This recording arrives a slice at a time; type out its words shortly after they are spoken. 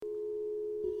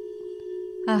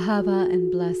Ahava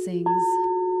and blessings.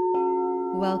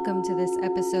 Welcome to this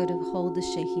episode of Hold the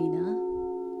Shehina.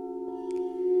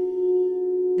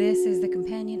 This is the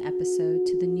companion episode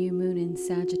to the new moon in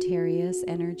Sagittarius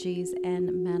energies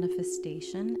and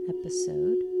manifestation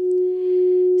episode.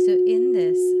 So in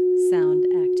this sound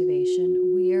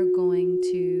activation, we are going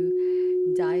to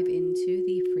dive into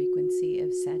the frequency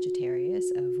of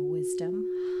Sagittarius, of wisdom,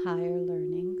 higher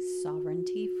learning,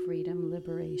 sovereignty, freedom,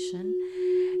 liberation.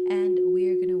 And we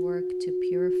are going to work to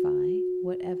purify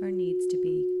whatever needs to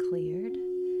be cleared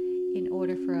in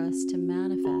order for us to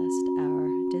manifest our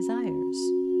desires.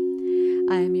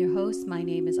 I am your host. My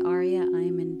name is Arya. I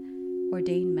am an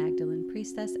ordained Magdalene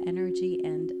priestess, energy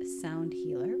and sound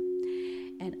healer.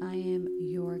 And I am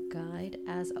your guide.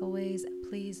 As always,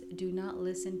 please do not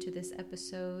listen to this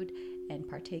episode and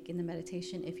partake in the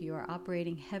meditation if you are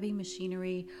operating heavy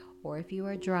machinery or if you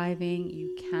are driving.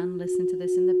 You can listen to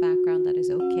this in the background. That is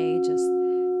okay. Just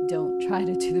don't try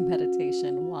to do the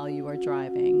meditation while you are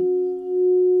driving.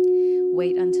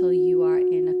 Wait until you are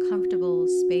in a comfortable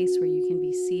space where you can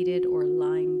be seated or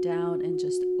lying down and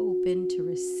just open to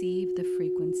receive the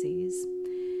frequencies,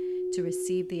 to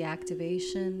receive the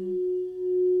activation.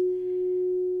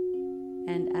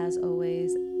 And as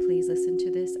always, please listen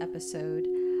to this episode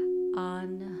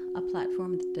on a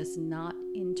platform that does not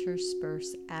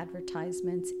intersperse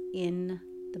advertisements in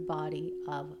the body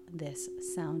of this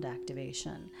sound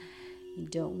activation. You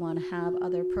don't want to have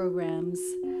other programs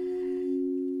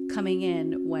coming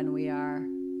in when we are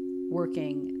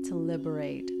working to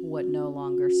liberate what no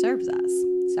longer serves us.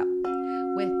 So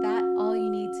with that, all you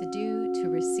need to do to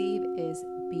receive is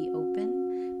be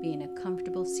open, be in a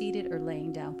comfortable seated or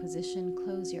laying down position,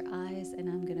 close your eyes, and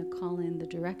I'm going to call in the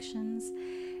directions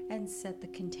and set the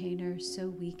container so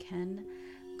we can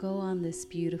go on this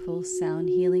beautiful sound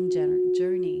healing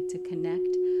journey to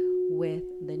connect with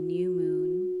the new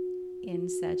moon in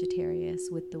Sagittarius,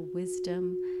 with the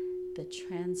wisdom, the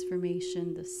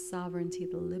transformation, the sovereignty,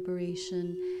 the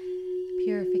liberation, the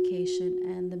purification,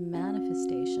 and the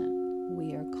manifestation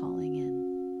we are calling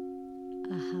in.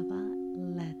 Ahava,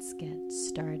 let's get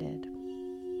started.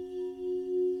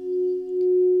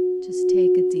 Just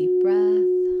take a deep breath.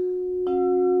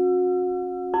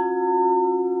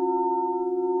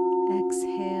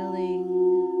 Exhaling.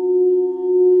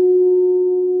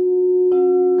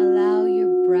 Allow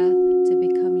your breath to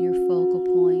become your focal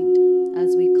point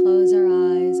as we close our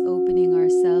eyes, opening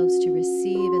ourselves to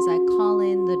receive as I call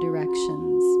in the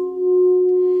directions.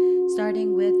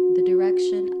 Starting with the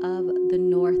direction of the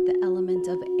north, the element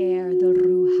of air, the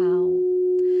Ruhao.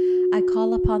 I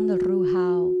call upon the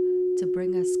Ruhao to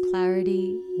bring us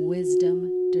clarity,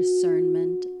 wisdom,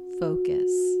 discernment,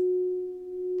 focus.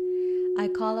 I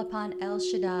call upon El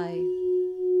Shaddai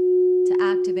to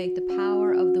activate the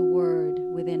power of the word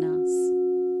within us,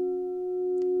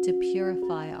 to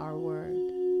purify our word.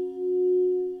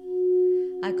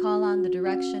 I call on the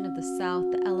direction of the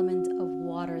south, the element of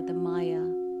water, the Maya.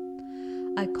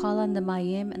 I call on the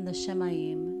Mayim and the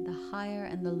Shemayim, the higher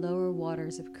and the lower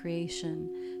waters of creation,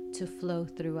 to flow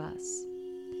through us,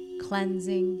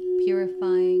 cleansing,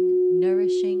 purifying,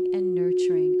 nourishing, and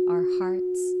nurturing our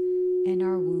hearts and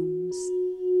our wombs,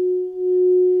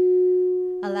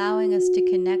 allowing us to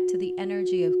connect to the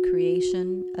energy of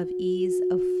creation, of ease,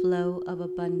 of flow, of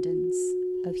abundance,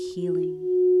 of healing.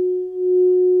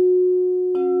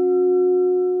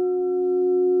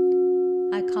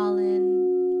 I call in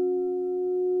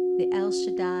the El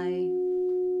Shaddai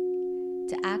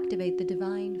to activate the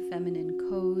divine feminine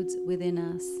codes within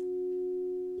us.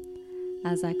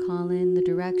 As I call in the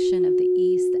direction of the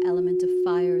east, the element of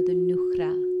fire, the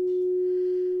Nukhra.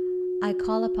 I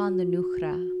call upon the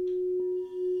Nukhra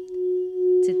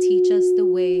to teach us the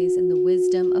ways and the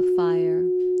wisdom of fire,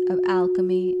 of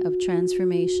alchemy, of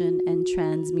transformation and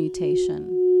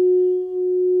transmutation.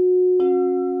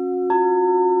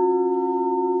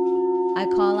 I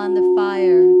call on the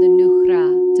fire, the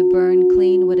Nukhra, to burn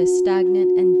clean what is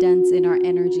stagnant and dense in our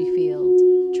energy field,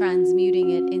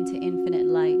 transmuting it into infinite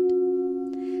light.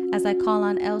 As I call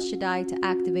on El Shaddai to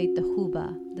activate the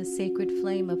Huba, the sacred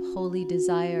flame of holy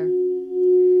desire,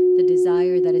 the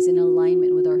desire that is in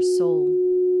alignment with our soul,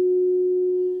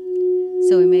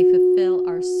 so we may fulfill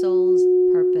our soul's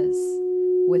purpose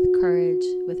with courage,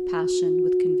 with passion,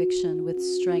 with conviction, with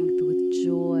strength, with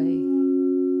joy.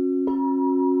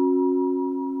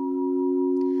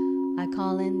 I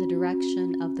call in the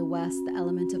direction of the west, the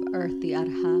element of earth, the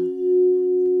Arha.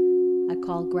 I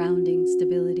call grounding,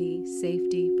 stability,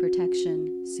 safety,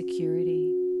 protection,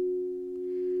 security.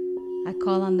 I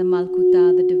call on the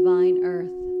Malkuta, the divine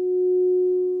earth,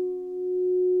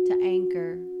 to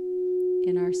anchor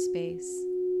in our space,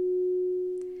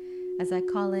 as I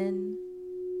call in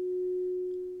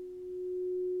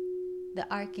the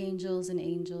archangels and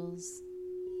angels,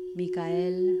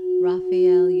 Michael,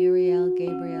 Raphael, Uriel,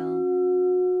 Gabriel.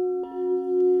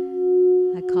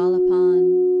 I call upon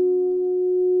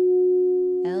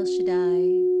El Shaddai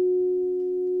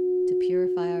to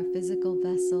purify our physical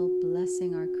vessel,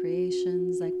 blessing our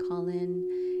creations. I call in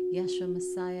Yeshua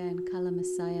Messiah and Kala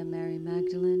Messiah, Mary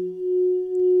Magdalene,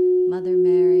 Mother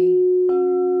Mary,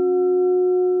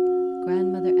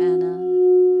 Grandmother Anna,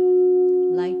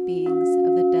 light beings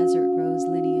of the Desert Rose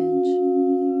lineage.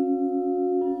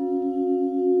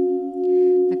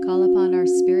 I call upon our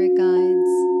spirit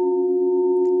guides,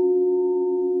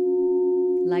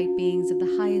 light beings of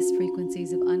the highest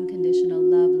frequencies of unconditional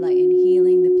love, light, and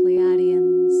healing, the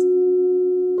Pleiadians,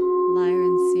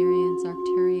 Lyrans, Sirians,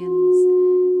 Arcturians,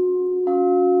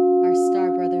 our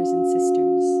star brothers and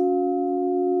sisters.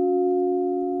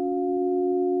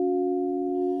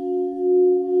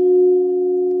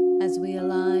 As we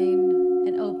align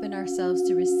and open ourselves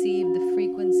to receive the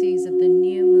frequencies of the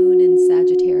new moon in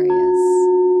Sagittarius,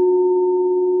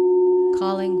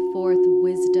 calling forth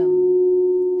wisdom,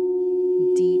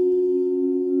 deep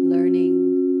learning,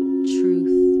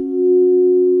 truth,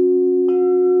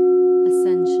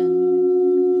 ascension,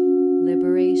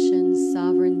 liberation,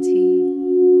 sovereignty,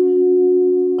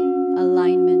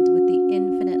 alignment with the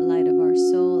infinite light of our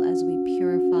soul as we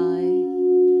purify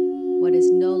what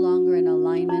is no longer in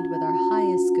alignment with our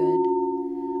highest good,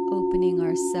 opening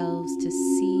ourselves to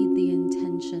seed the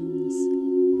intentions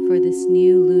for this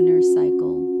new lunar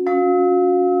cycle.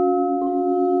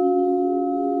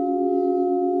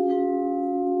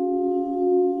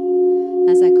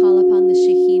 As I call upon the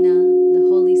Shekhinah, the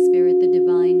Holy Spirit, the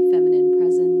divine feminine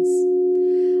presence,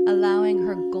 allowing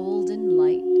her golden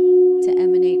light to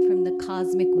emanate from the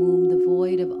cosmic womb, the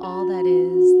void of all that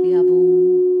is, the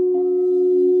Avun,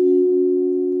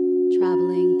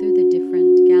 traveling through the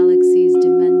different galaxies,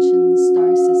 dimensions,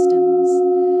 star systems,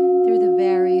 through the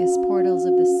various portals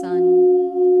of the sun,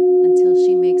 until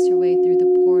she makes her way through the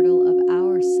portal of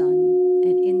our sun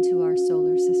and into our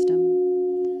solar system,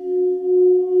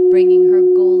 bringing her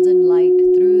golden light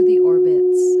through the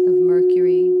orbits of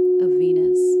Mercury, of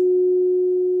Venus,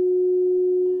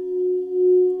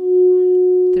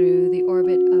 through the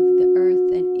orbit of the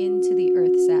Earth and into the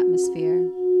Earth's atmosphere,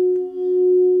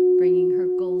 bringing her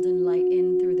golden light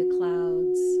in through the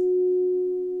clouds,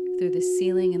 through the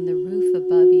ceiling and the roof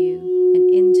above you, and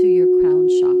into your crown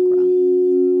chakra,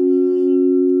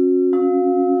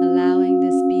 allowing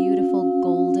this beautiful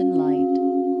golden light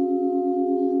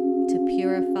to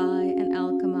purify and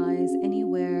alchemize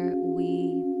anywhere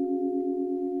we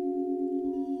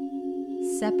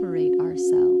separate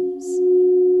ourselves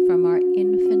from our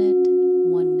infinite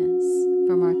oneness,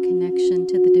 from our connection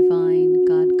to the divine,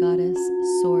 God, Goddess,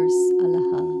 Source,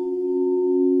 Allah.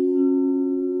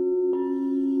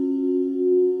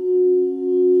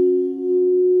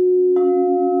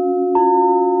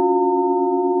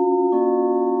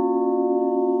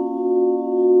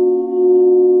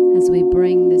 As we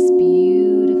bring this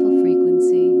beautiful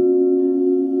frequency,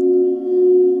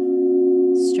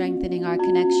 strengthening our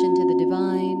connection to the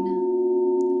divine,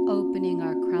 opening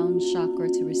our crown chakra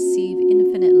to receive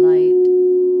infinite light,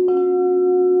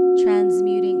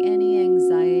 transmuting any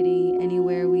anxiety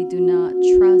anywhere we do not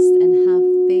trust and have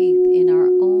faith in our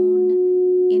own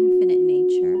infinite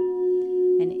nature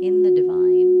and in the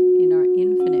divine, in our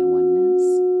infinite oneness,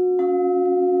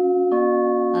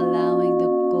 allowing the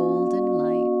golden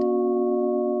light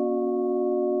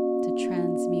to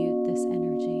transmute this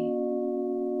energy.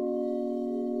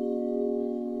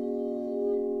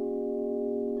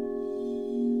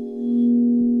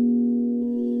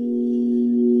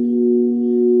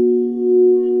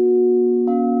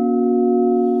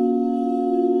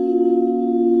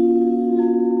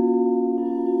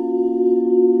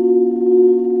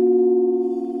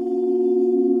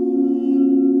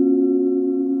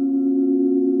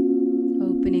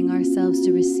 Opening ourselves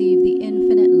to receive the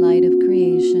infinite light of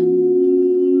creation.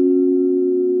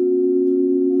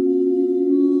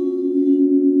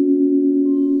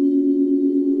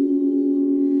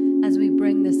 As we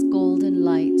bring this golden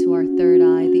light to our third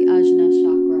eye, the Ajna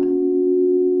chakra,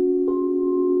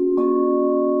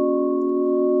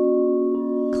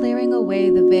 clearing away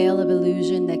the veil of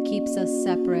illusion that keeps us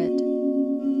separate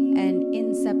and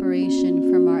in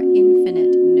separation from our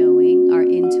infinite knowing, our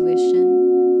intuition,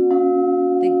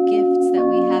 the gifts that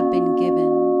we have been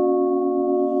given.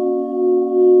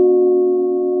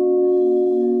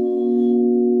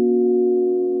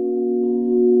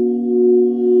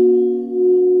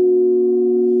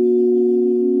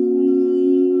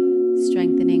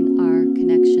 Strengthening our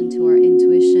connection to our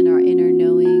intuition, our inner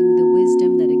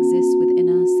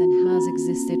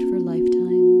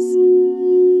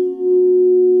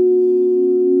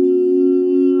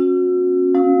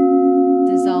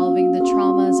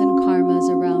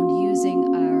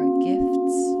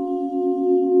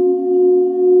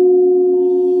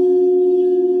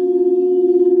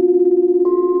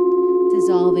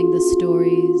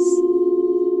stories.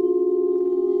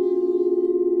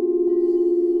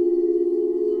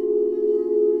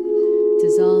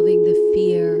 Dissolving the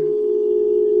fear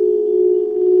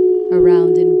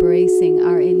around embracing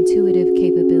our intuitive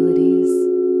capabilities.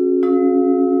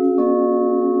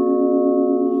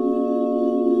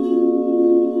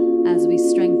 As we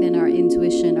strengthen our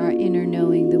intuition, our inner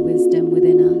knowing, the wisdom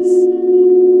within us.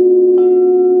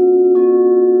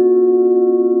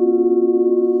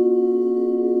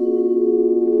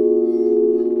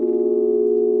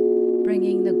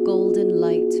 Bringing the golden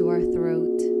light to our throat.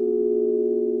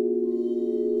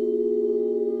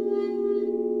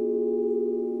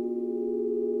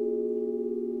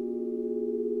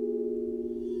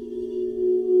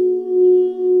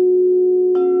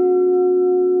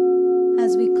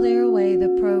 As we clear away the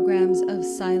programs of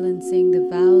silencing, the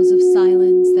vows of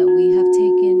silence that we have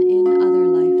taken in other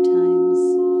lifetimes.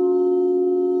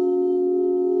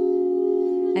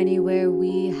 Anywhere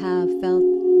we have felt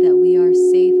that we are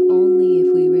safe only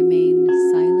if we remain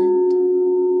silent,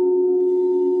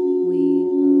 we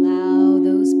allow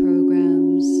those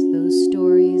programs, those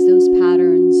stories, those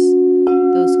patterns,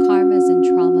 those karmas and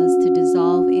traumas to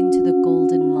dissolve into the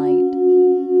golden light,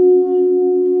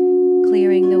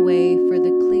 clearing the way for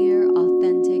the clear,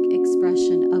 authentic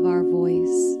expression of our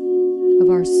voice, of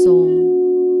our soul.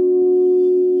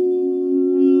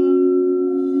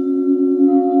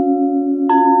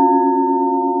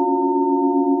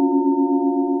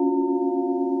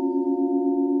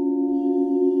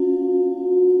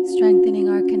 Strengthening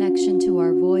our connection to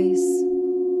our voice,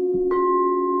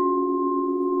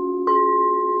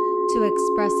 to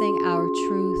expressing our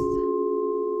truth.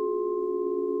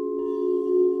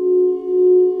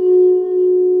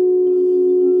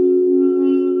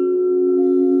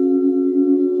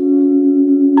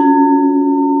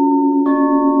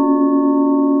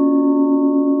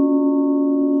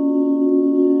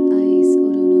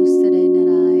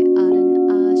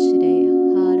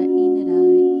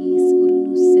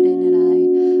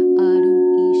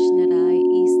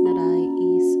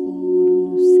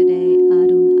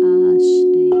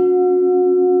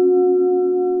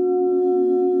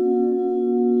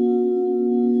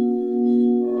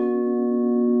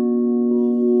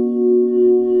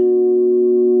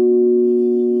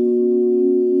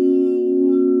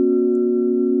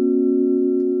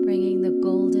 Bringing the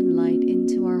golden light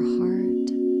into our heart,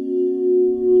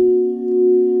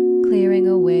 clearing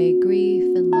away grief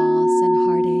and loss and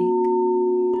heartache,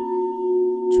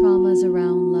 traumas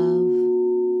around love,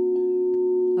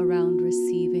 around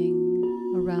receiving,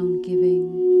 around giving.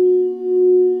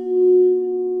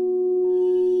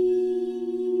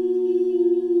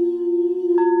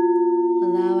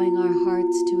 Allowing our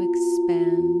hearts to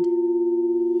expand,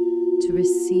 to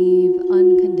receive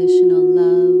unconditional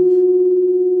love,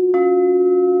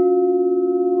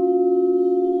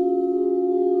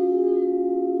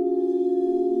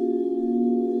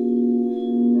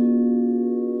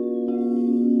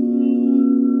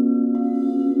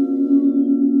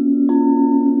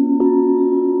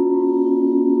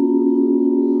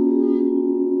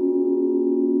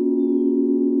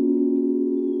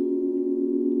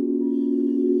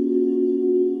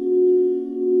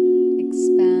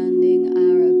 expanding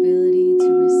our ability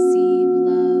to receive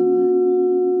love,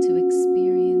 to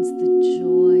experience the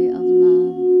joy of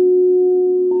love.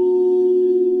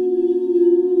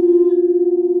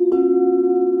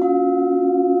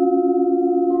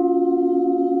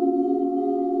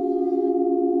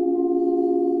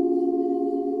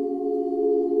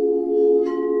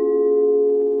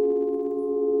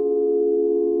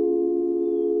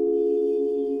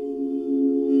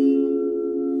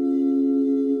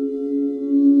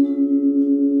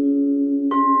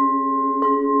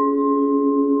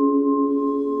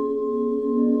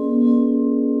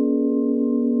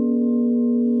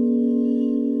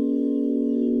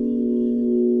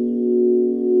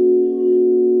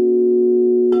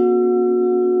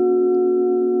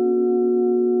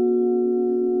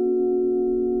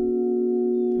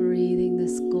 Breathing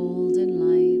this golden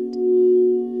light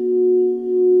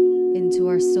into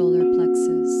our solar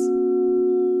plexus,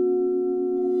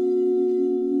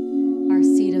 our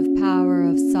seat of power,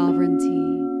 of sovereignty,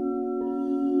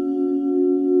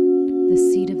 the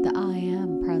seat of the I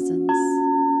Am presence.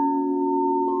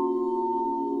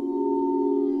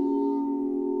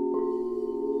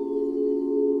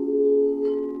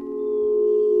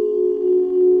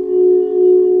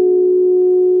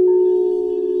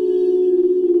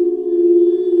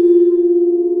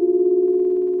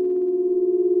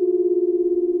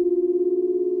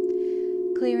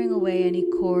 Clearing away any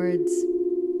cords,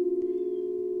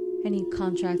 any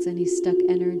contracts, any stuck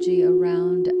energy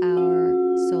around our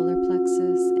solar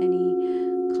plexus, any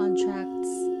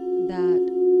contracts that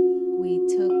we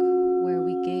took where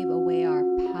we gave away our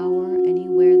power,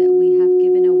 anywhere that we have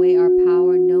given away our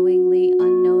power knowingly,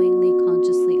 unknowingly,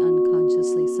 consciously,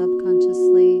 unconsciously,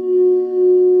 subconsciously,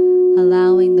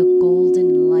 allowing the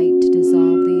golden light to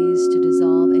dissolve these, to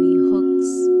dissolve any hooks,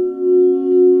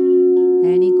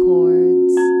 any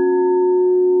cords,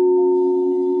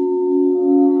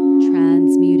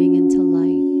 transmuting into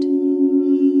light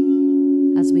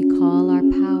as we call our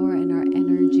power and our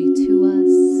energy to us,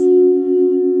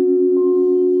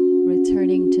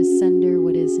 returning to sender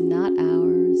what is not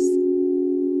ours.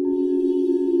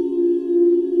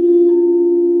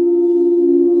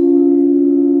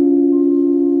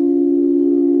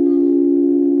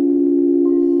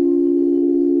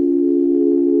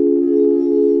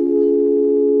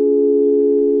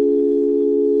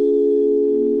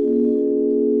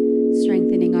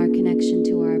 Strengthening our connection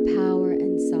to our power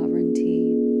and sovereignty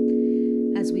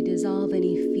as we dissolve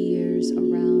any fears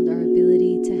around our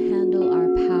ability to handle our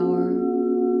power,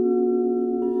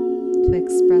 to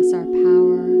express our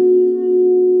power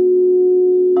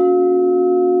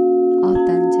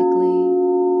authentically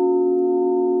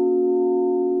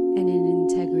and in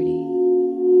integrity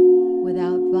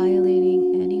without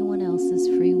violating anyone else's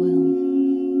free will.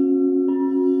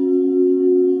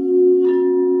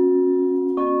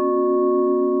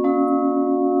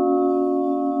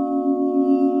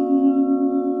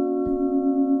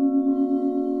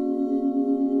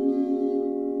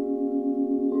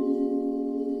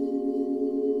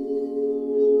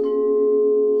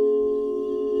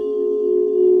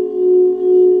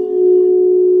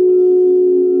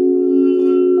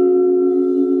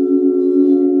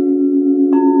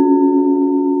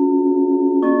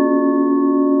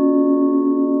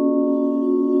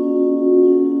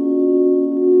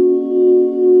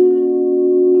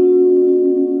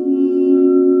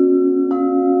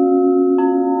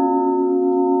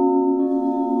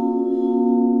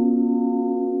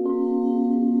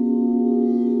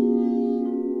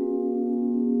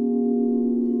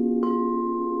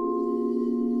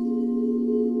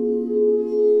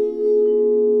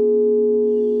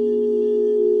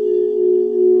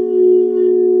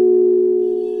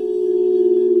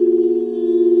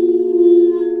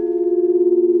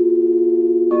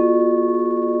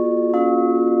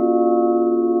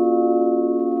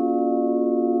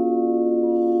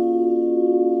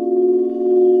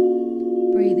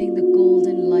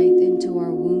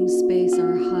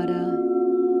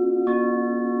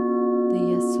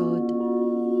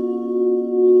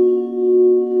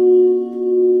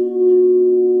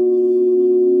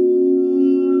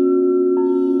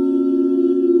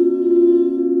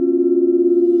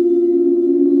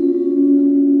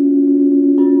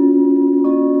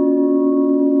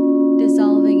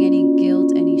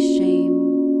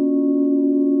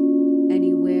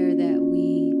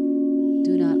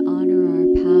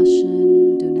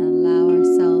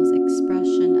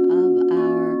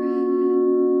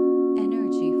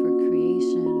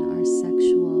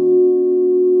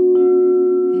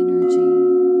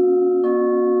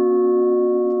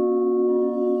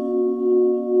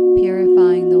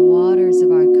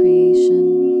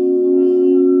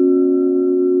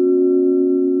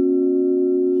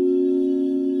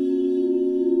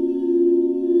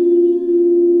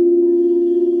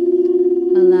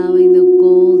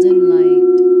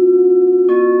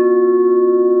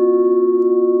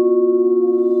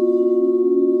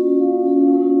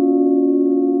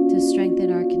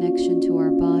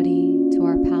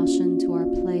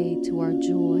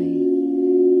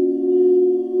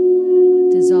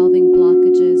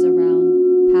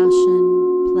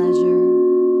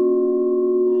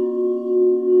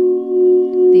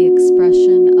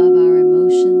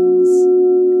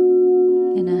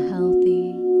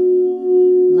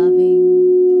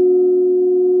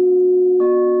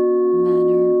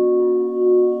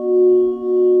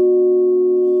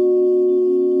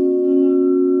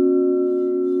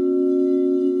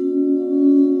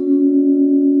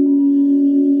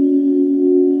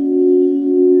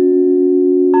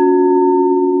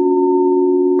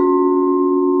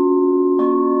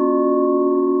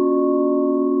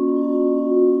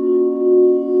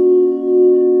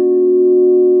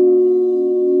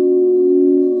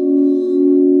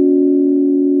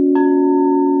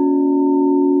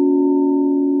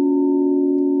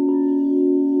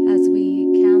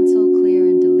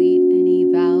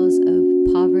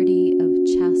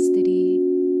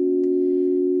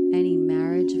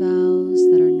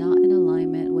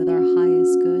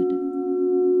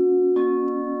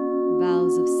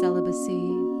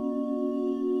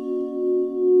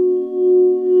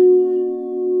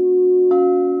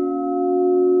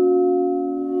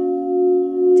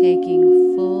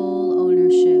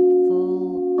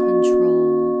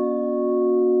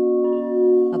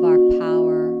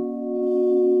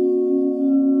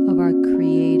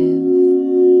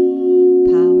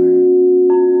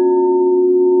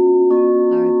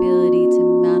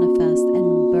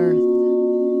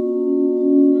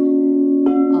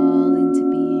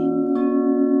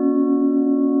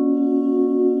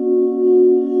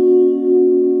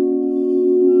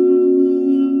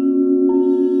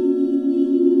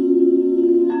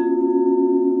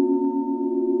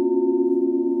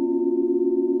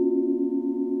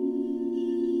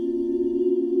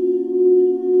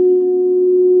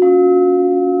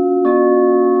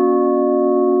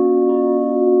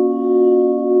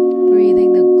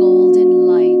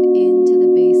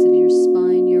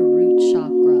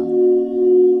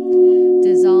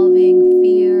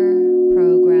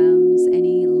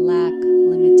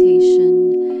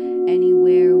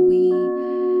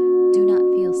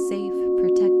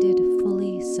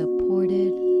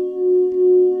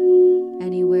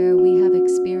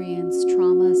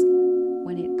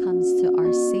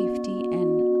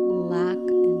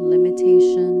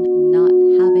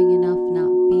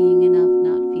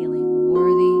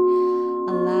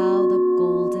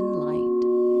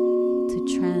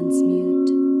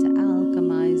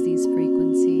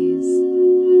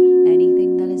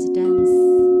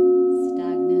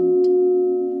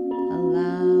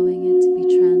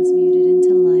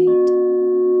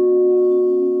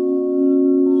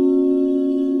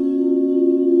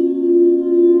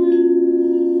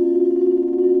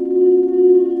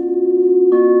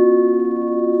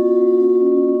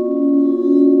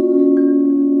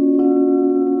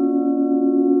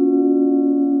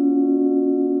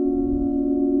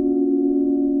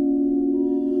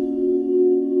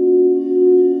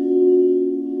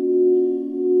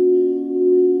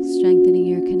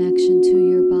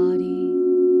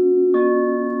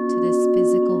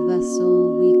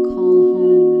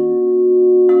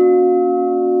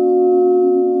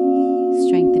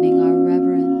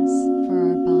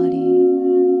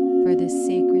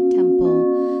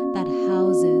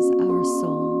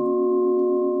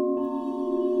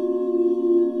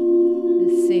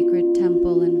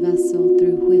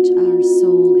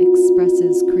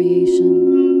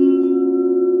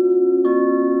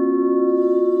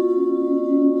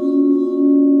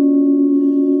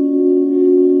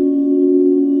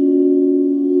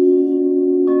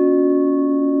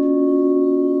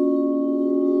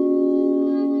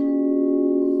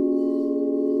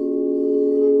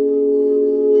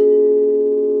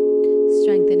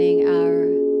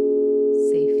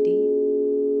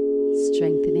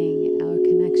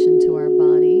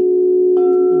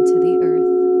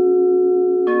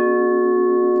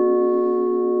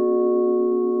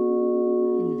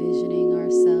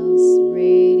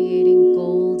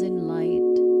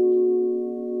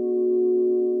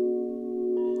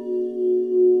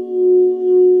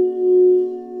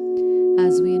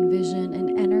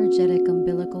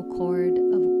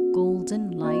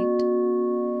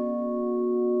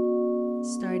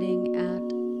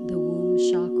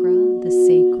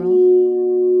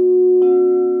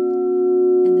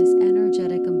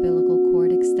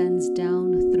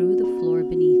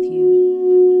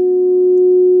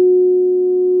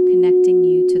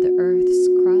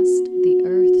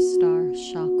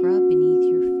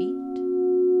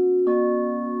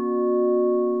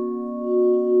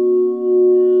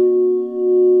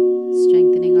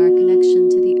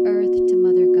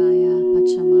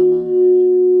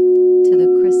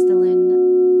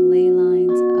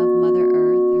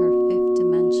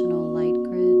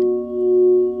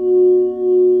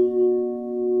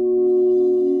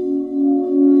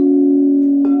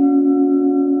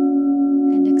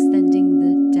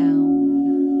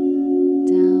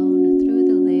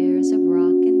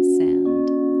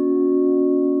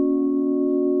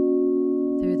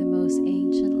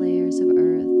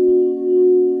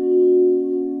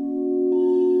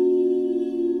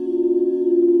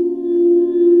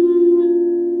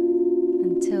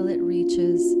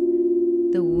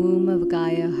 the womb of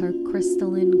Gaia, her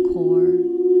crystalline core.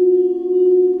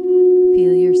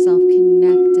 Feel yourself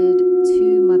connected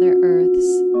to Mother Earth's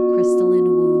crystalline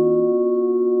womb.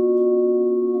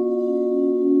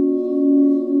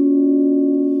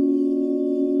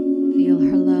 Feel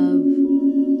her love,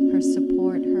 her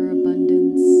support, her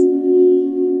abundance.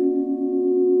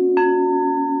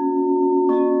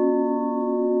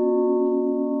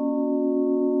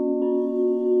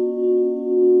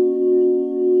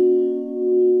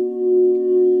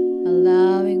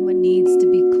 Allowing what needs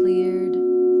to be cleared,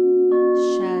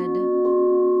 shed,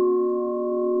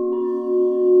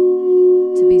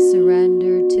 to be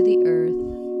surrendered to the earth.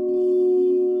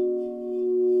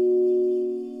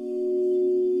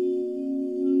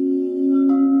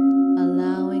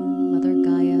 Allowing Mother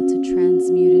Gaia to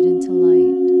transmute it into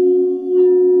light.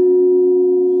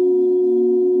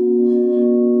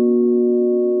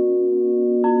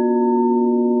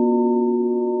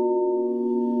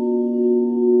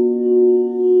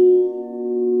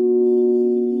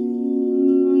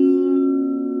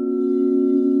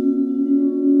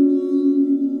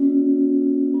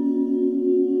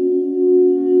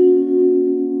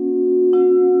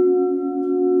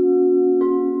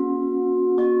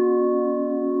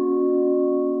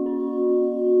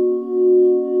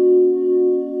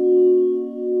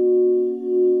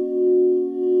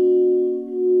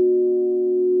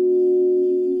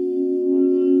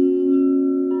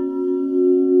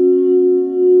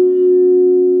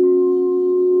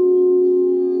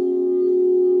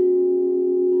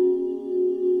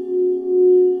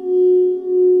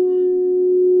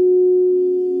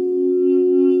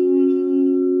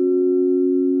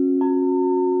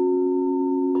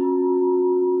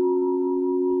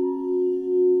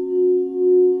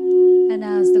 And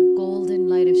as the golden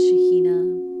light of Shekhinah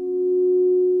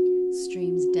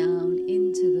streams down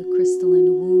into the crystalline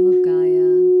womb of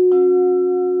Gaia,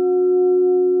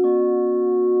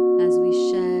 as we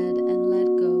shed and let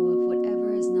go of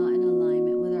whatever is not in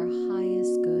alignment with our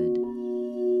highest good,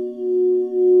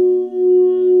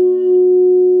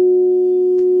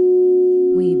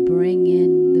 we bring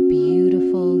in the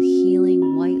beautiful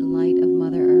healing white light of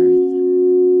Mother Earth.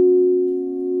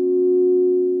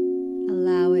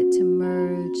 Allow it to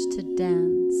merge, to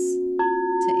dance,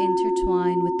 to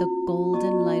intertwine with the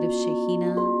golden light of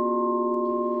Shekhinah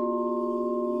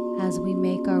as we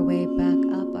make our way back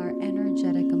up our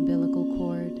energetic umbilical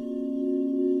cord.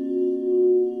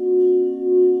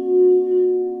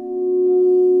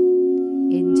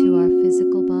 Into our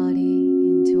physical body,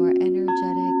 into our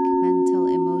energetic, mental,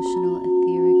 emotional,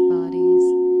 etheric bodies.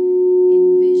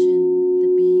 Envision the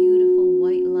beautiful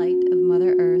white light of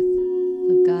Mother Earth,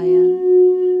 of Gaia,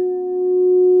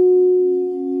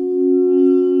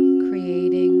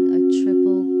 creating a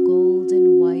triple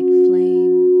golden white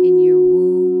flame in your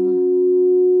womb,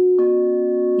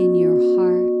 in your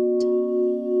heart,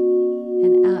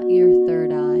 and at your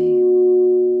third eye.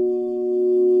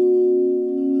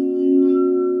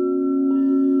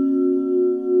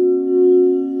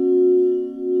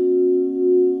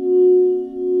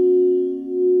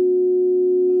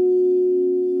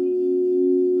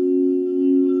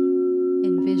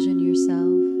 Envision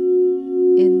yourself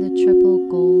in the triple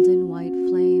golden white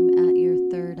flame at your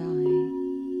third eye,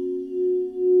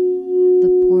 the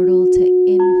portal to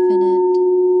infinite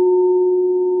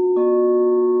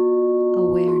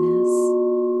awareness,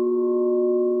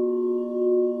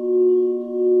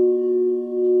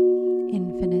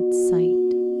 infinite sight,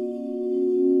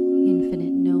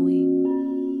 infinite knowing.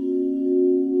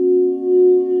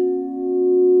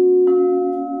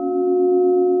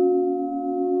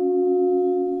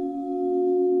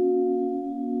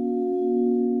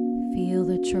 Feel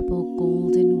the triple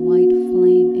golden white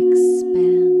flame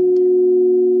expand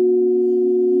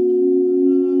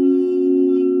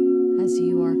as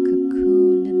you are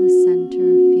cocooned in the center.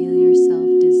 Feel yourself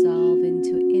dissolve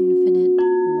into infinite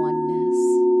oneness,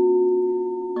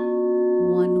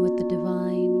 one with the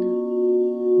divine,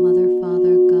 Mother,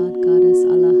 Father, God, Goddess,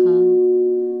 Allah,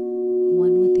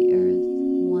 one with the earth,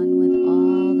 one with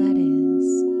all that is.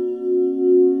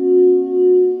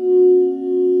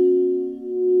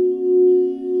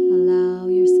 Allow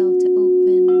yourself to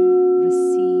open,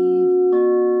 receive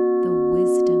the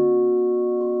wisdom,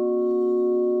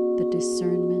 the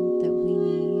discernment that we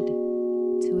need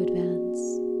to advance.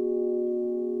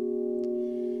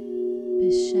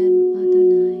 B'Shem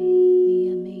Adonai,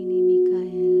 miyameini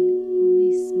Mikael,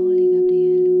 umismoli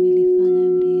Gabriel, umilifana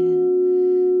Uriel,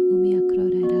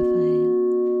 umiakrora Rafael,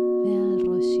 ve'al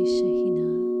roshi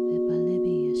Shekhinah,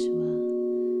 ve'balebi Yeshua,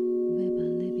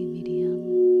 ve'balebi Miriam.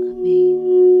 Amen.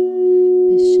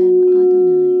 B'Shem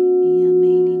Adonai,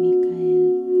 miyameini Mikael,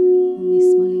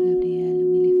 umismoli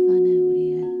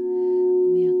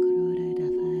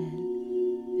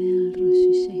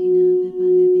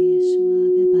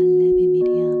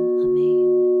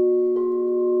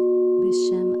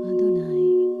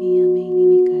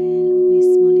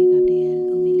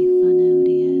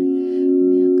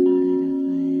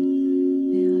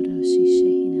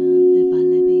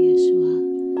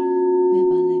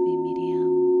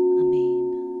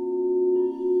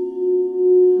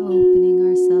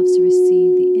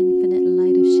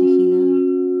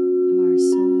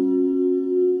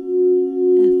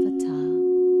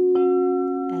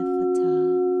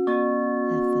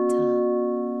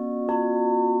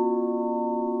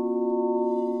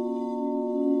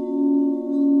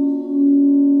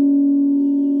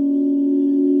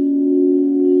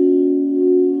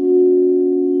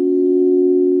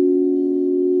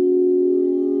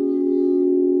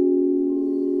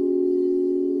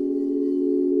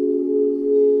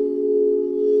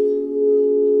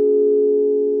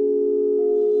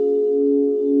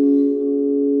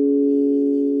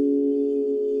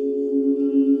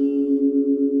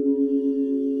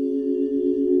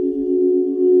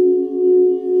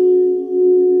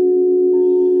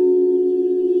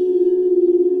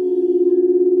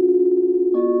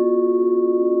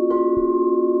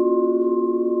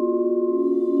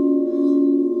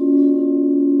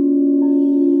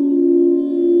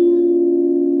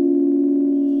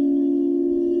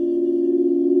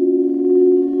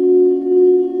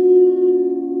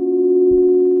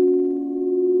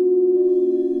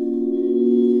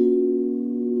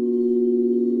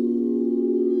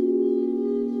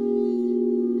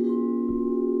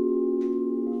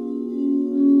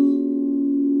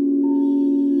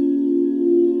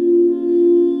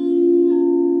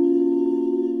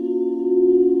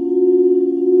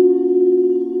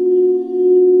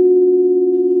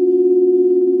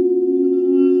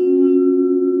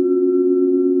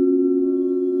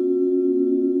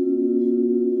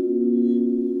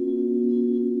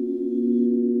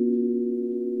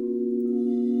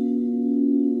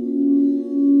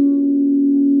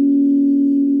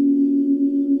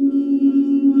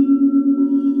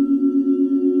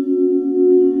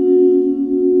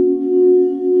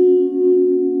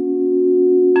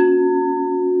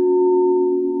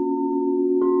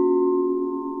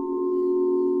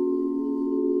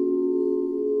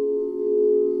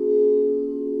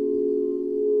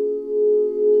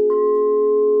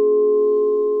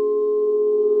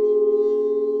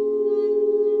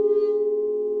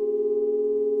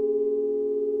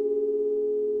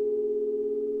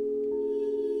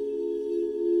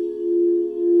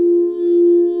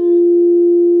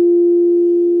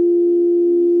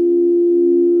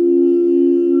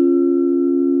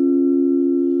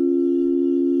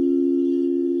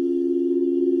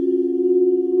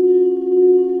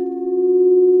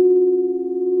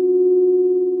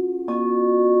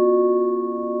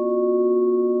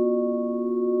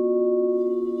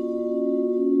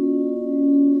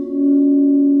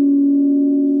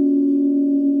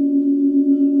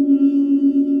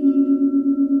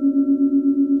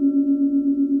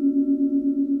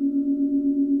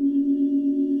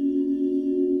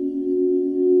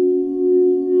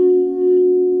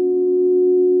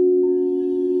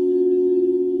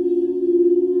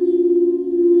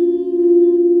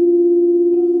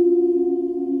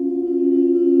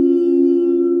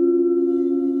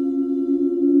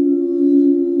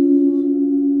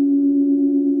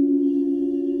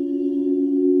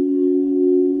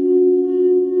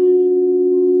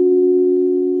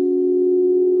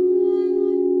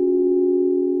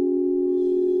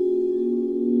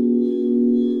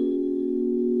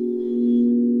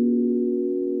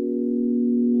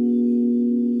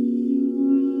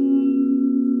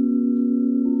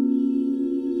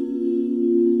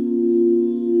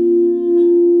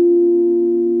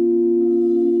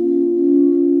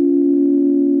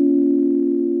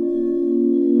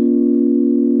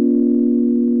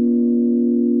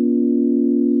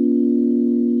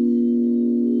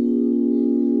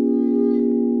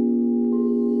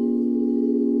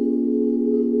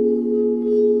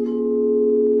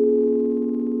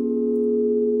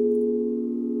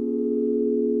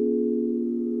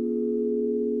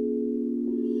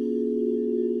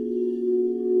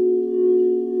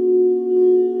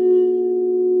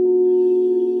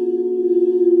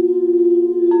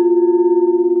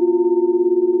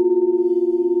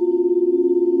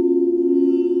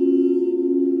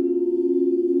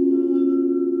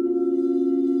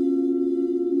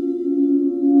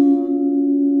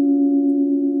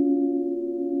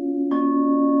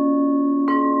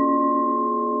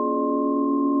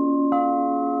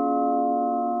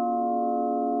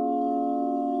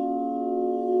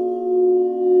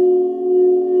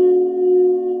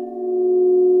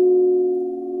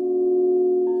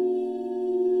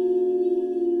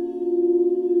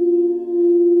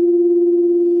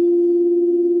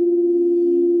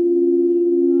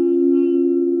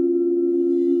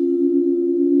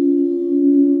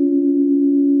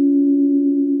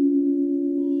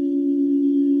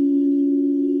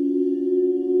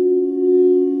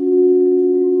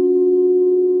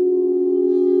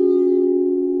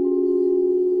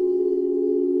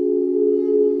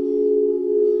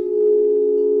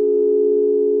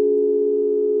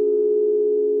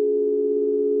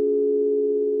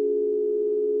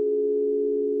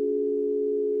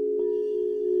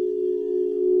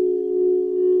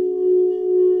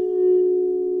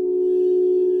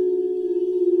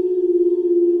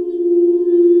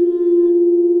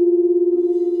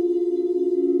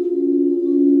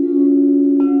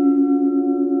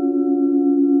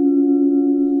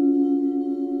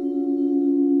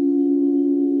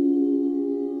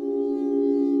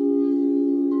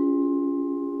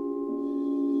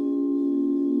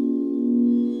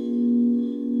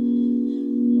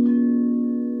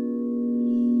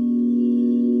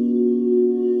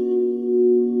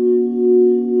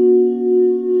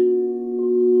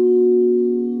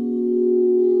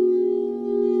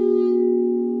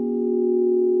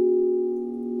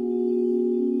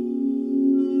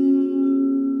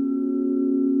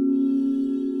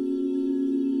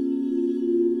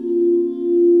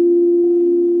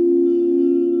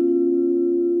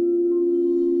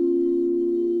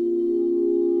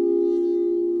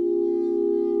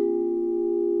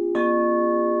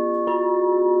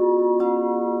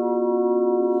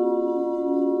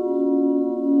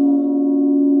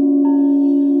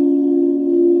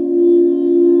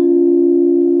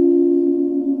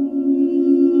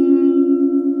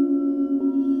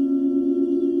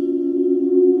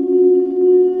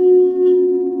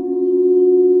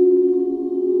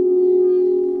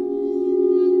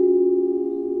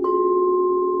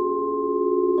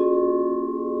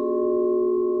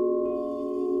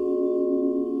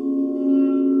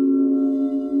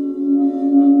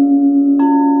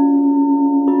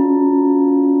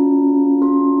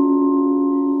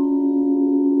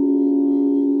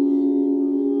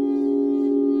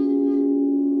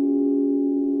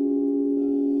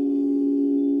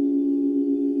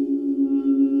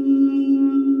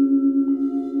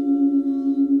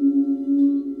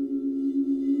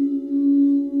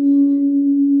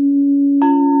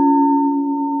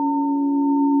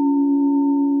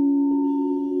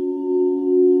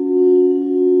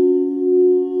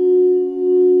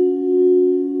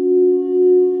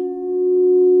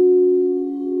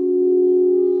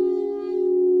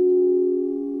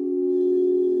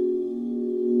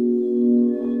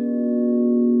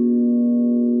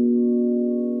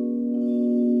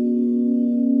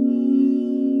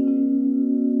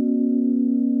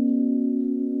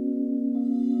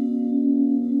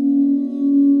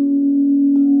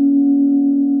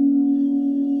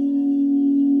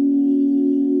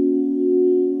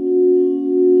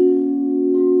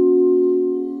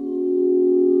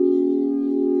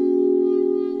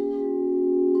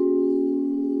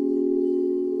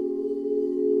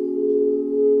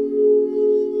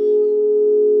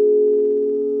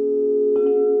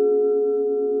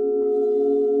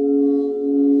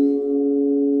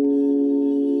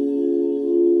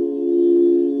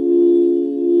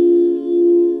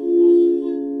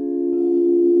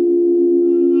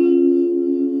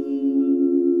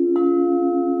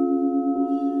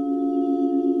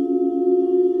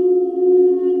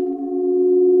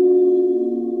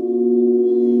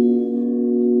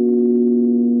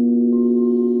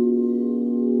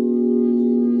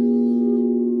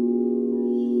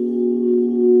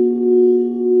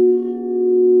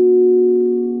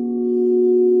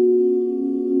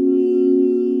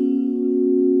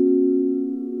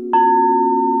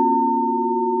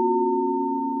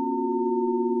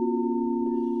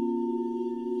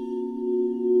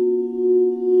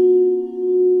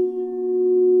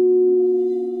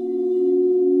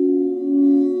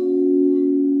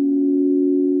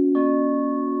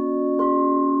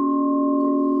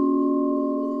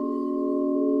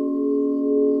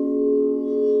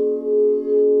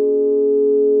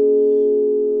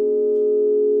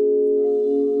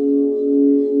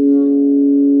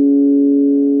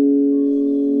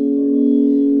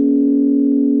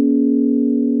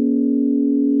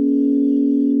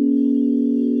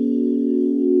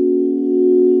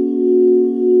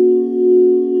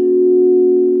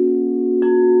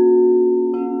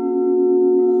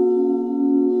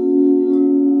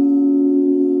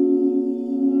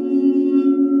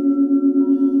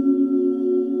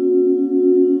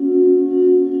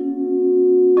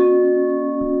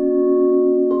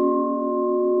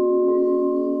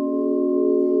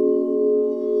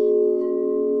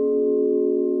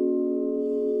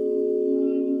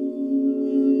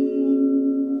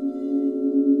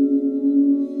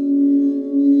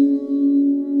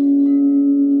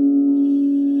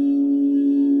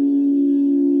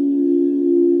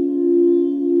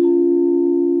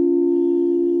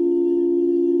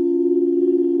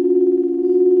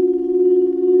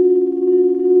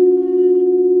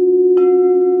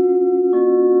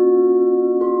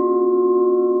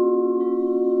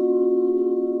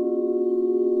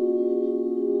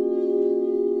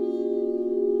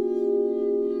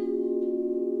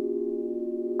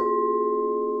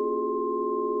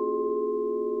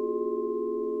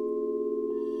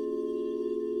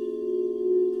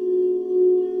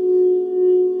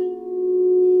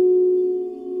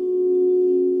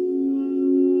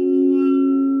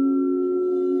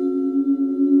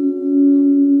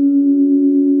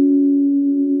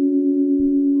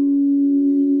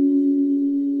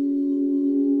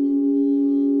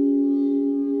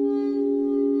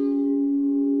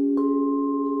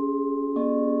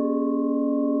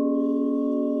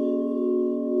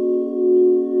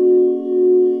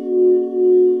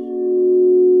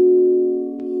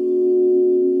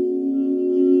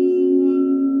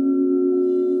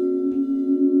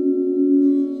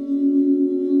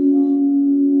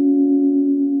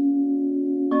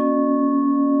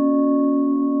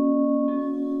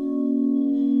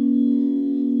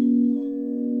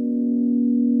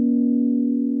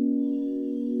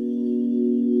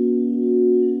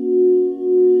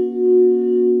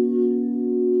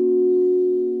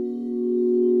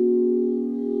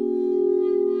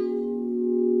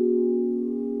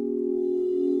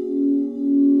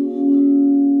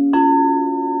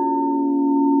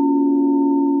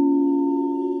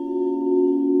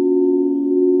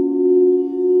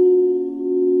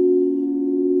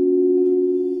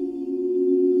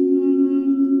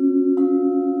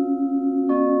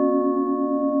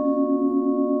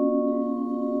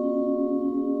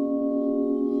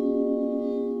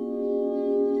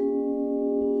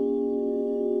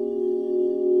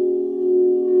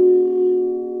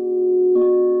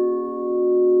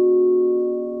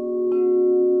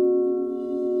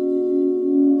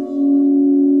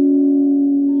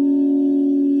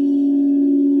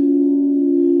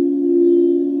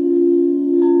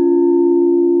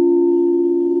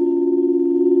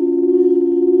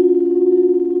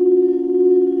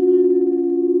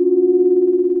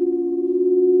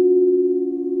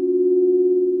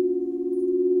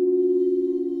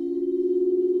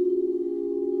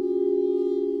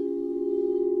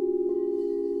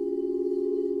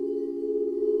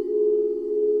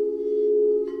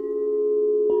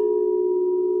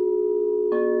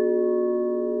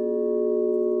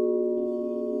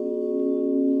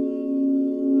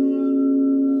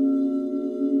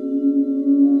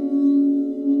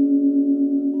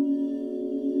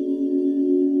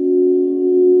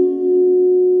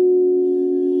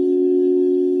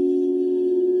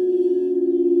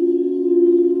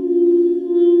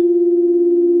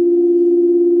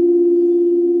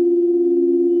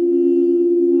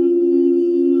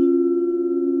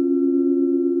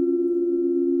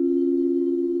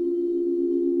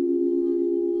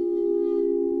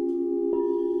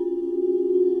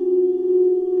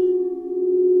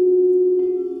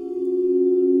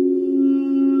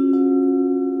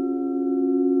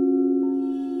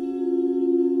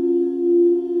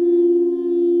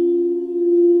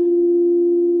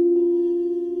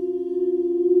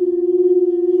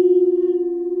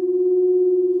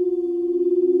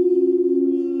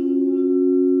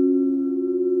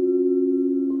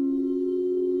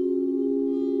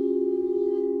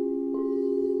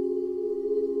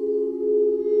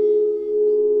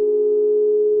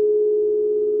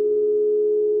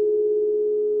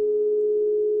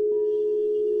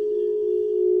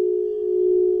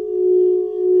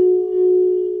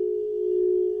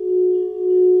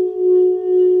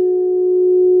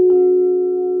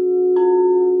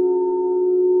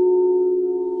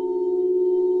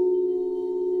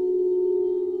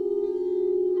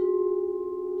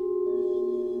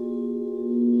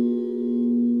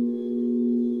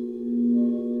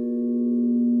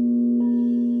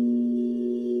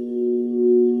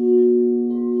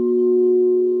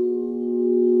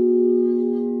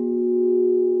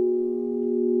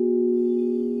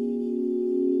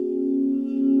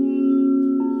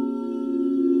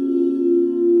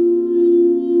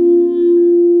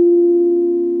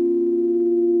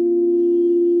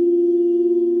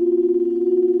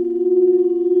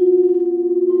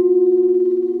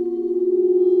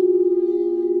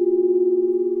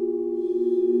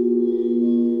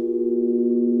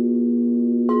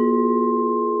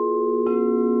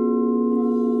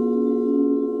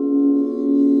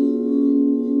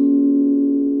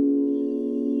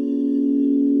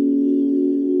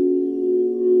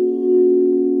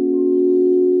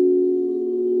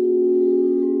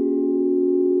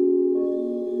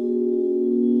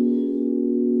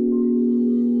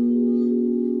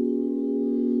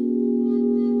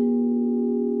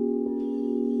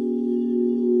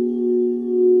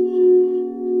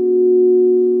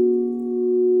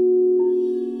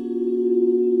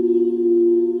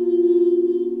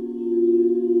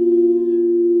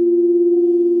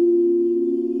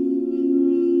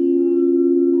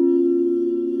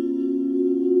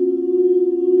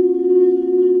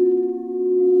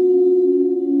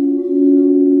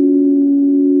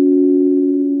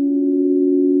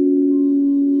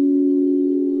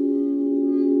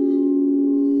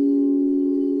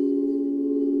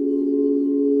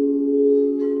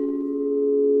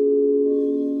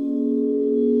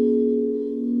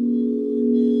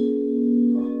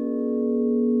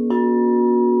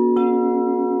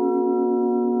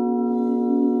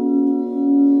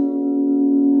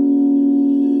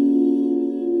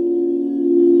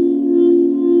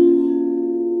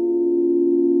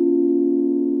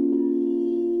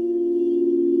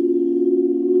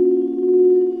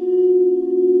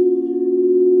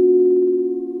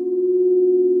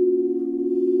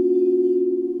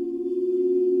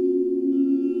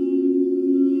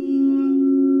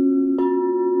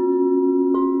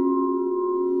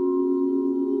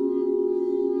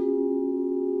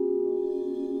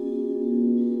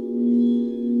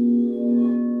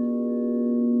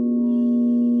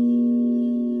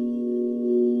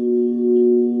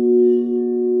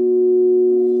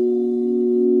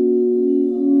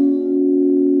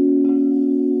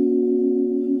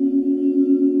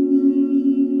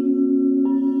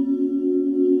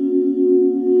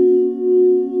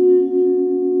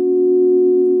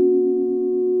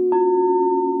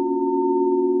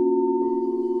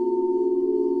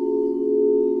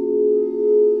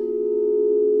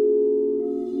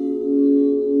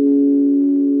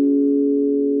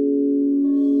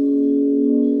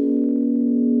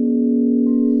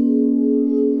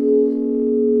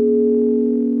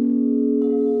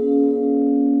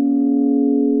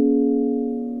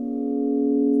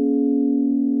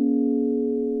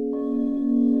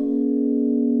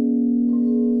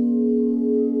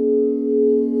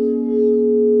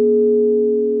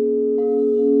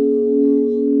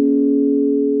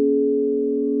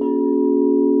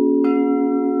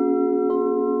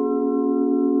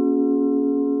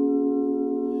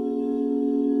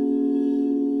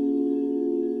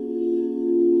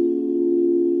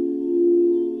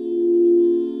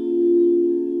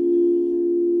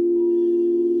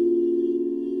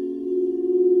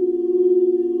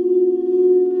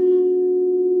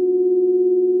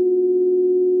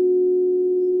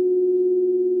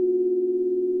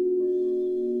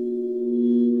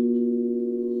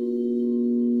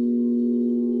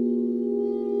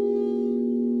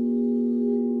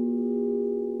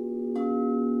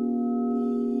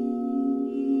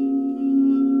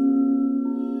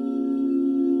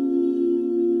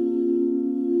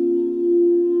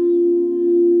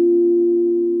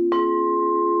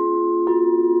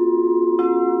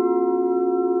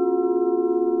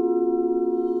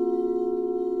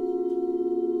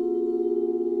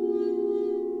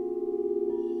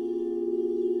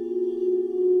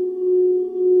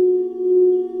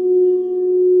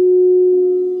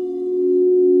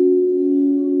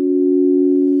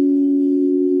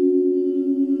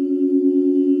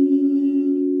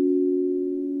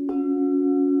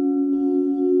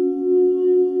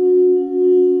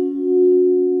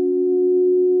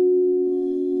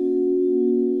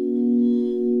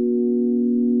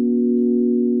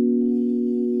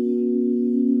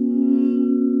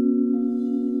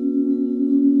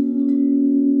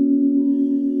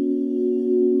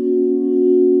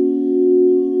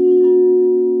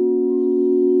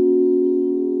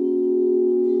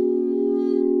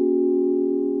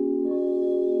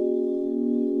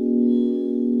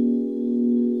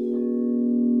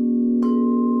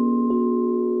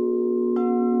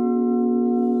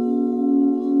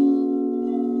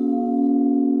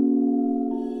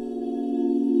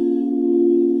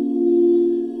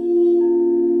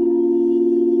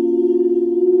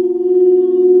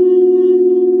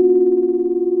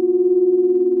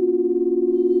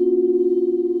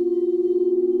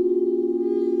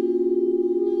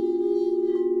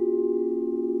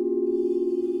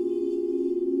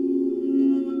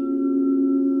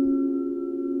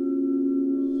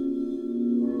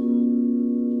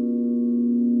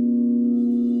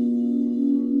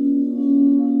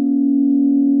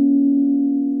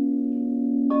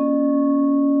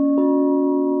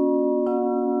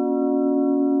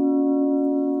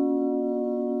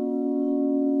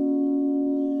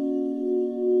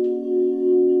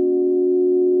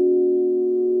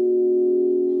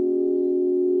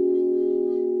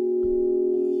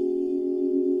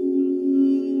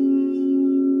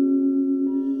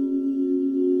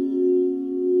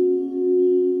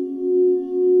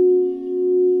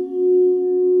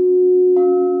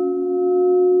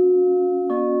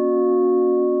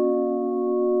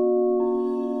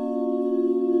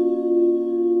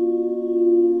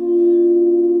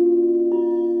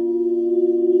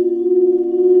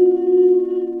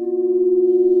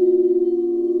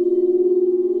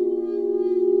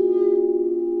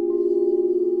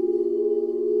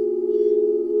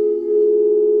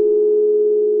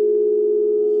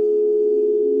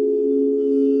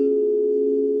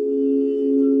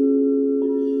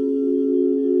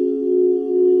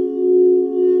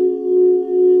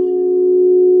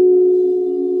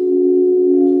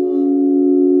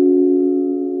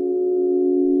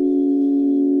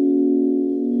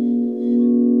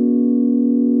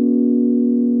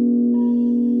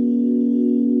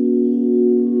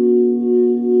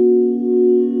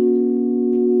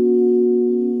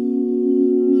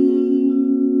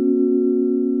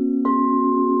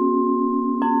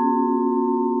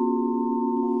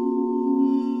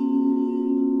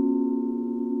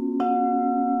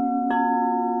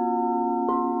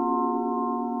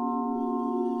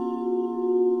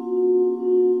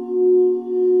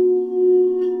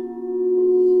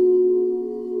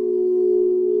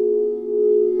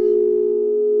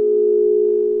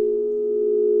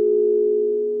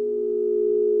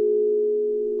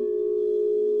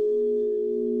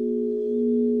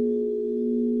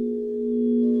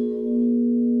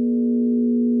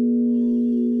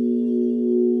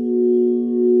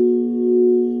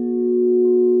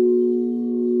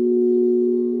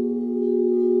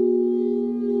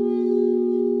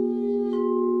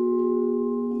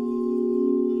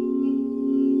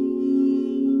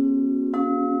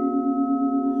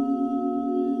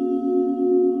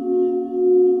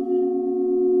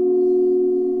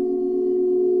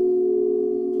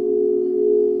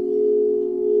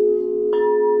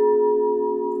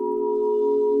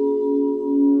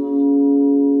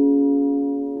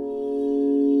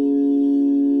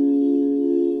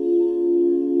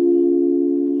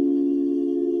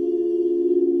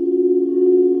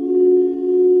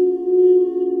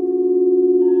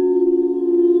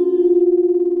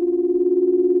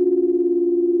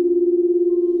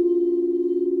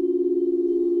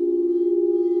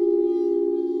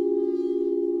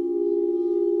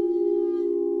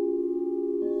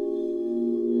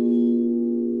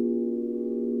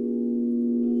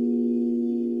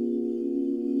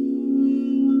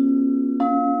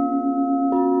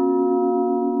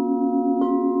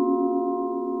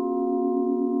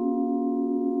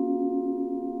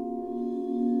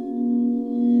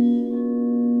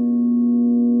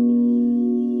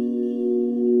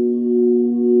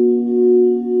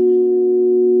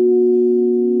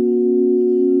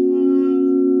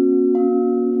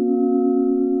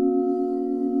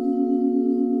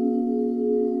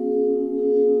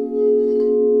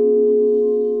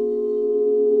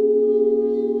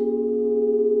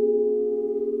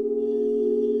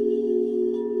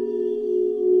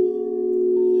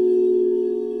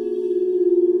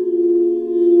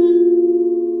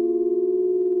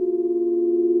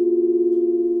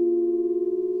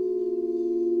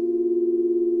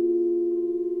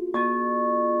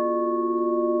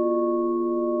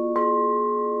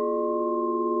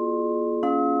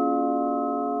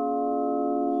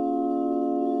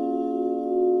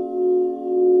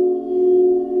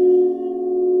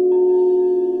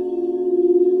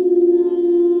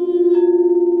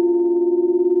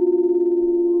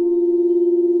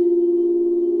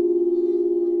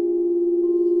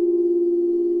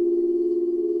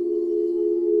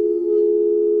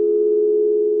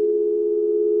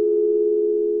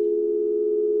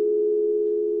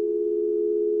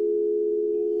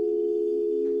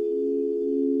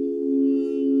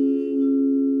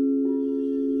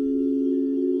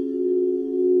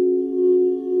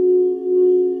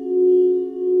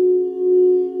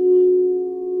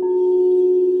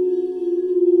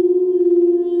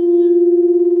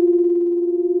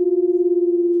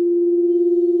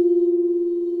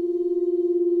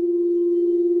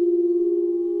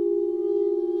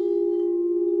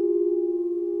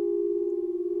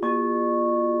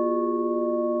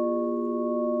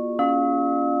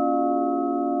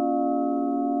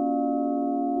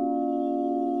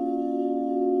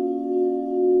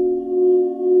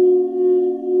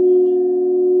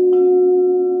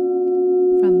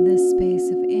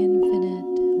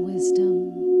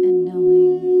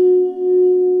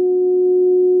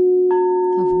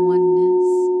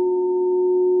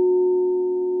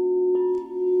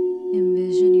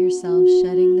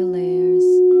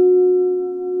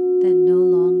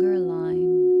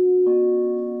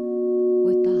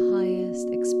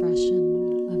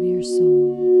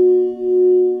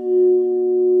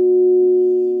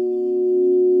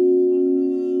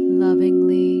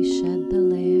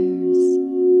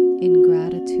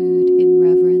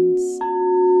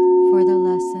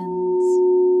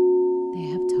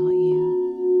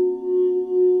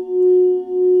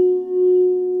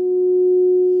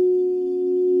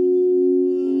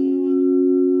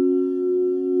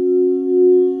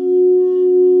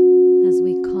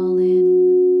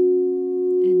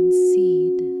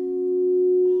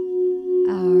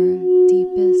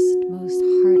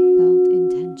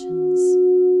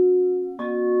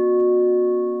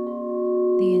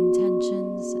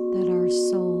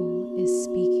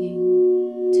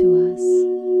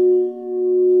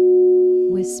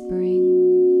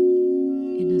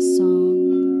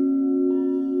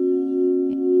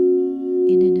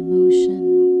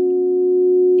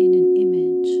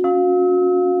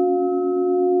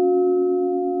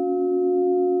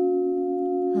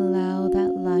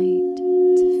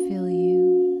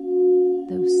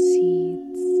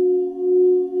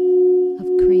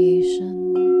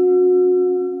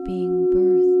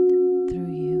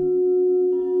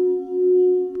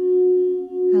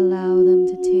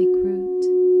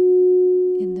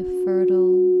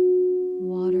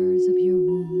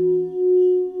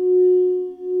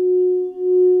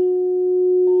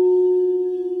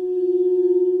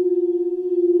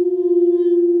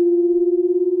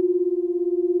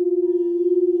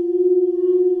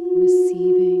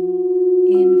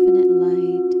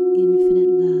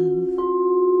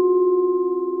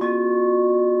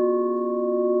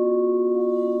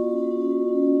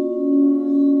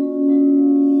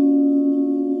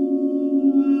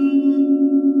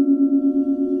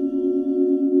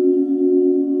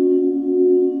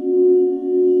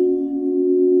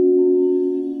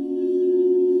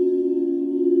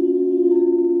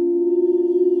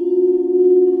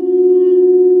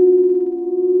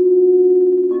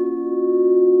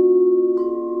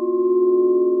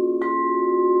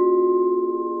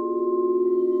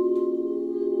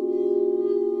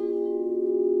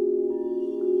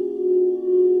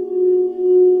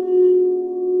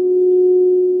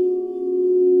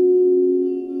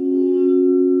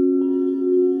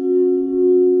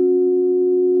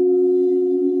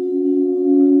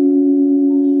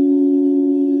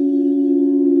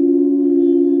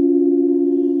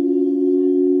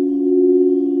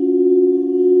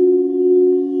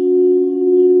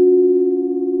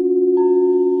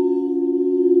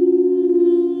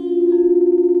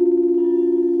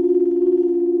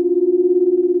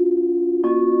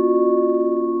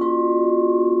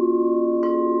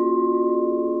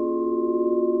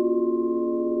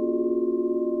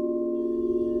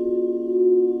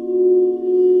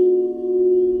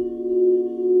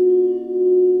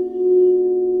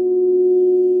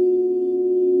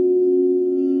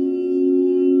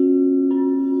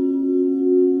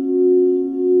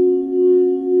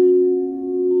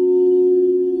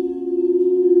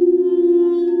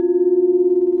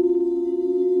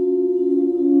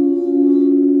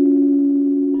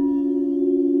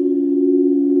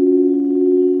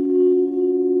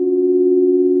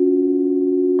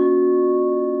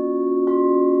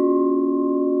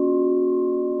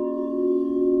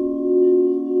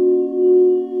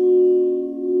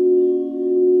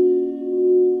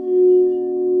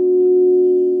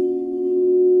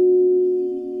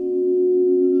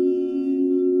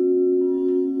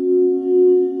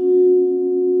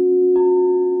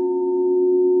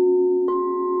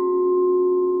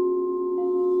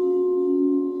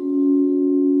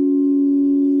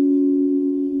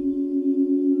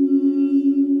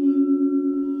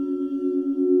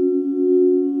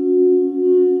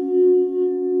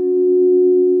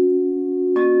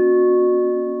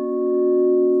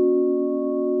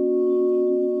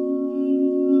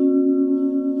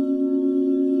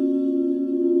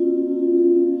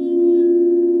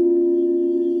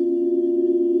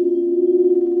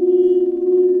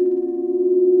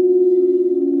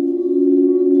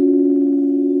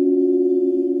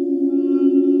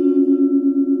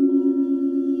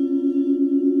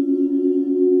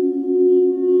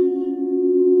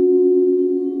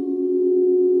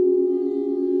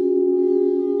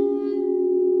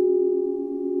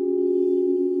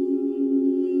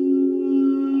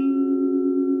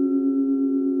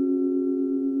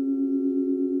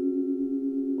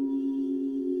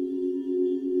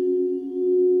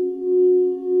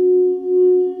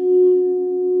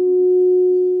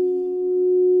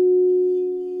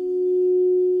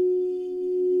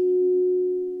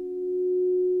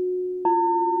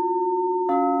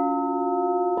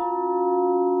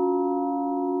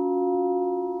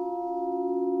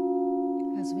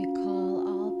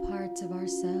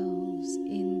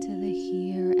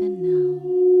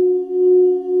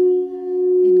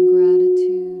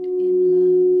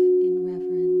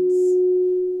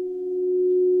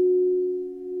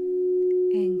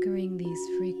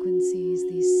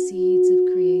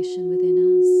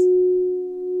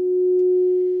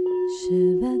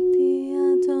Shivati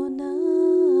Adonai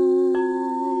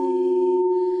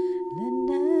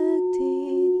Lenekti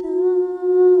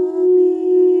David.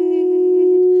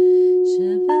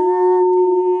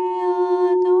 Shivati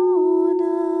Adonai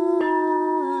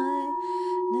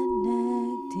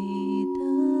Lenekti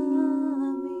David.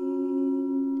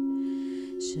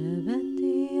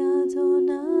 Shivati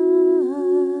Adonai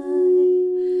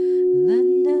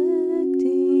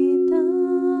Lenekti David.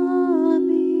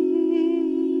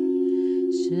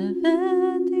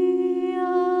 Shivati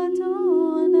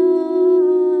Adonai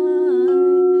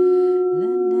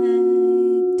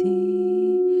Lenekti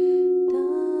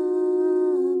David.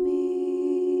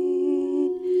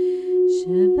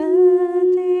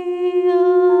 Shivati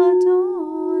Adonai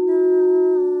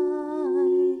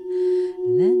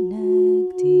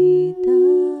Lenekti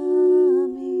David.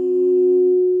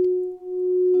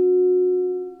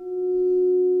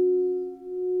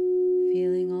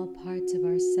 Feeling all parts of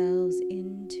ourselves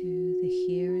into the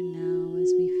here and now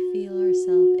as we feel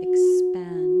ourselves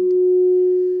expand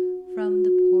from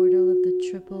the portal of the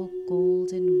triple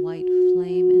golden white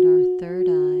flame in our third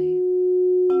eye,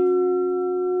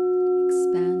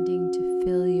 expanding to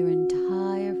fill your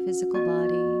entire physical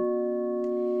body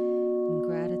in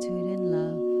gratitude and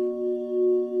love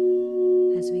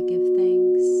as we give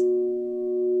thanks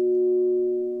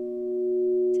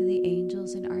to the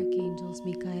angels and archangels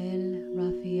Michael,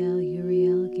 Raphael,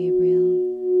 Uriel, Gabriel,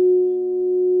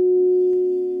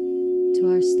 to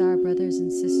our star brothers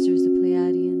and sisters, the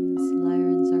Pleiadians,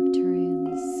 Lyrans,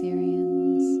 Arcturians,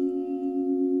 Sirians,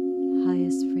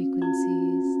 highest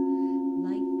frequencies,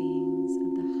 light beings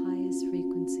of the highest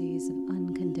frequencies of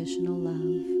unconditional love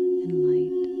and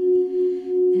light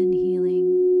and healing,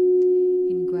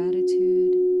 in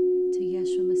gratitude to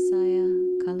Yeshua Messiah,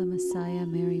 Kala Messiah,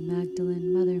 Mary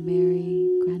Magdalene, Mother Mary,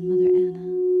 Grandmother Anna,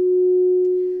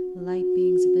 light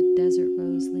beings of the Desert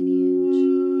Rose lineage,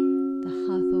 the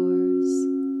Hathors,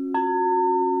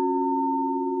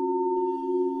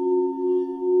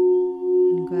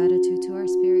 in gratitude to our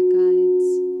spirit guides,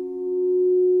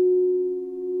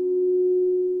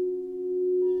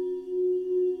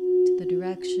 to the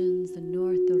directions, the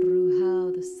north, the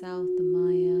Ruhao, the south, the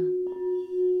Maya,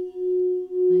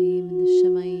 Mayim and the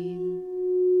Shemaim,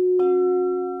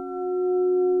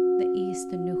 the east,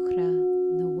 the Nukra,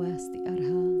 and the west, the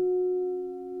Arha.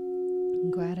 In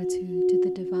gratitude to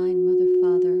the Divine Mother,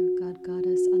 Father, God,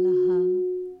 Goddess, Allaha,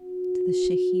 to the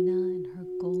Shekhinah and her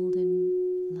golden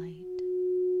light,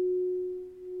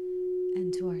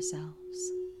 and to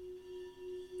ourselves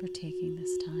for taking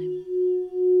this time.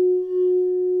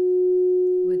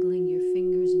 Wiggling your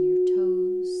fingers and your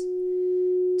toes,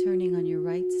 turning on your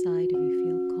right side if you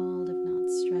feel called, if not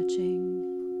stretching,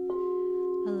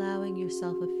 allowing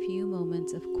yourself a few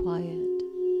moments of quiet,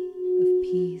 of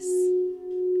peace,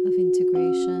 of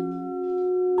integration,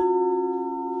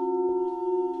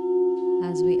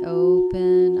 as we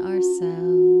open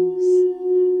ourselves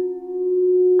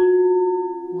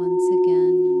once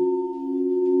again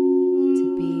to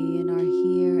be in our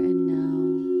here and now,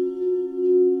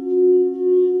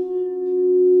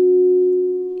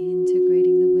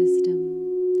 integrating the wisdom,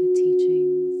 the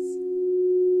teachings,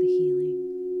 the healing,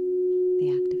 the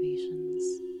activations.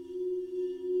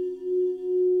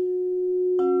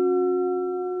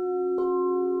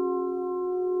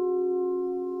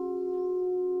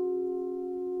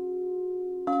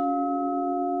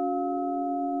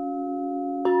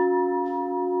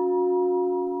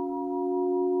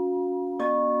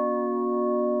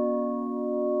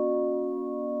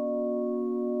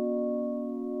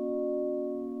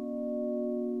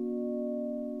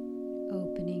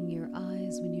 Opening your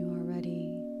eyes when you are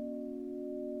ready.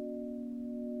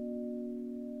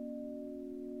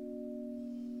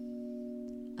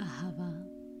 Ahava,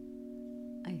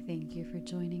 I thank you for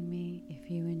joining me. If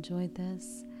you enjoyed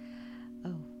this,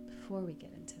 before we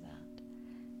get into that,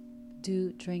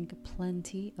 do drink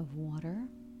plenty of water,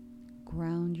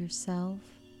 ground yourself,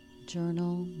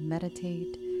 journal,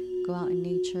 meditate, go out in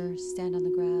nature, stand on the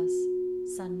grass,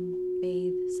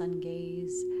 sunbathe, sun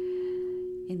gaze.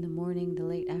 In the morning, the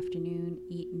late afternoon,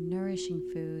 eat nourishing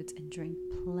foods and drink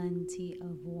plenty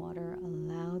of water.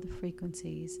 Allow the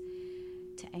frequencies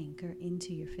to anchor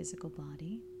into your physical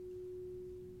body.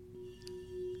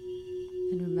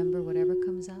 And remember, whatever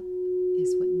comes up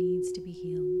is what needs to be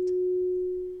healed.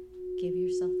 Give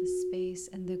yourself the space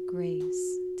and the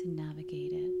grace to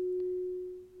navigate it.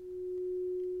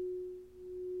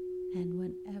 And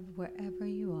wherever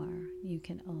you are, you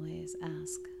can always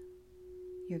ask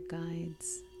your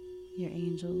guides, your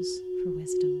angels for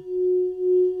wisdom.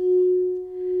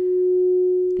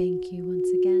 Thank you once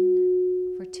again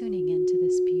for tuning into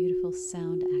this beautiful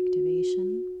sound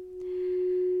activation.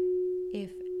 If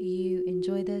you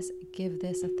enjoy this, give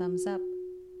this a thumbs up,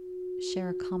 share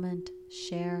a comment,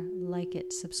 share, like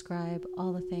it, subscribe,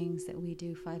 all the things that we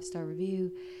do, 5-star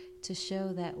review, to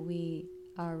show that we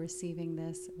are receiving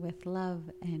this with love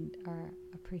and are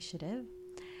appreciative.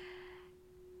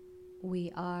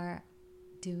 We are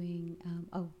doing,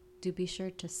 do be sure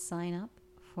to sign up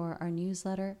for our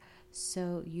newsletter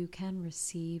so you can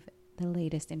receive the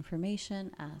latest information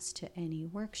as to any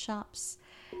workshops,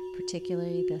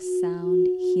 particularly the sound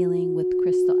healing with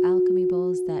crystal alchemy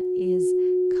bowls that is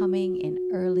coming in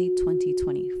early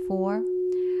 2024.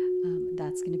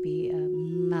 That's going to be a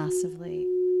massively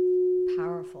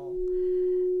powerful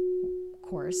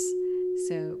course.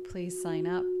 So please sign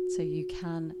up so you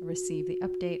can receive the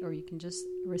update, or you can just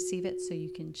receive it so you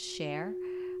can share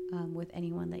with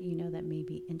anyone that you know that may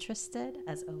be interested.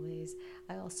 As always,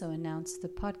 I also announce the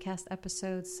podcast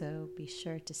episodes, so be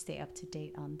sure to stay up to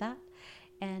date on that.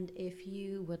 And if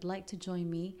you would like to join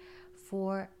me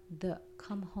for the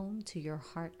Come Home to Your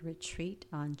Heart retreat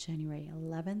on January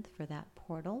 11th for that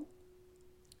portal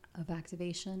of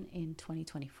activation in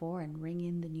 2024 and ring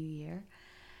in the new year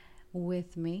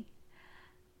with me,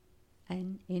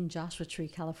 and in Joshua Tree,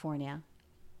 California,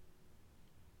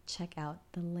 check out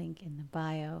the link in the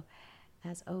bio.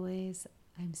 As always,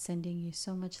 I'm sending you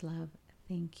so much love.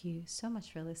 Thank you so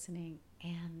much for listening.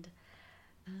 And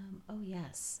oh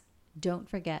yes, don't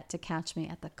forget to catch me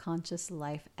at the Conscious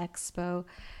Life Expo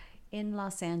in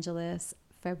Los Angeles,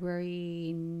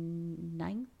 February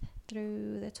 9th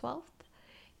through the 12th.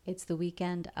 It's the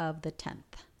weekend of the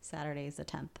 10th. Saturday is the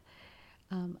 10th.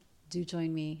 Do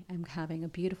join me. I'm having a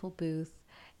beautiful booth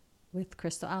with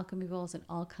crystal alchemy bowls and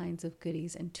all kinds of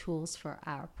goodies and tools for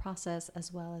our process,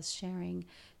 as well as sharing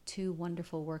 2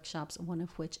 wonderful workshops, one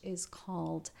of which is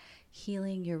called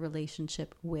Healing Your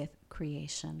Relationship with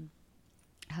Creation.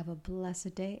 Have a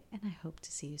blessed day, and I hope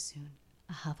to see you soon.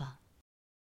 Ahava.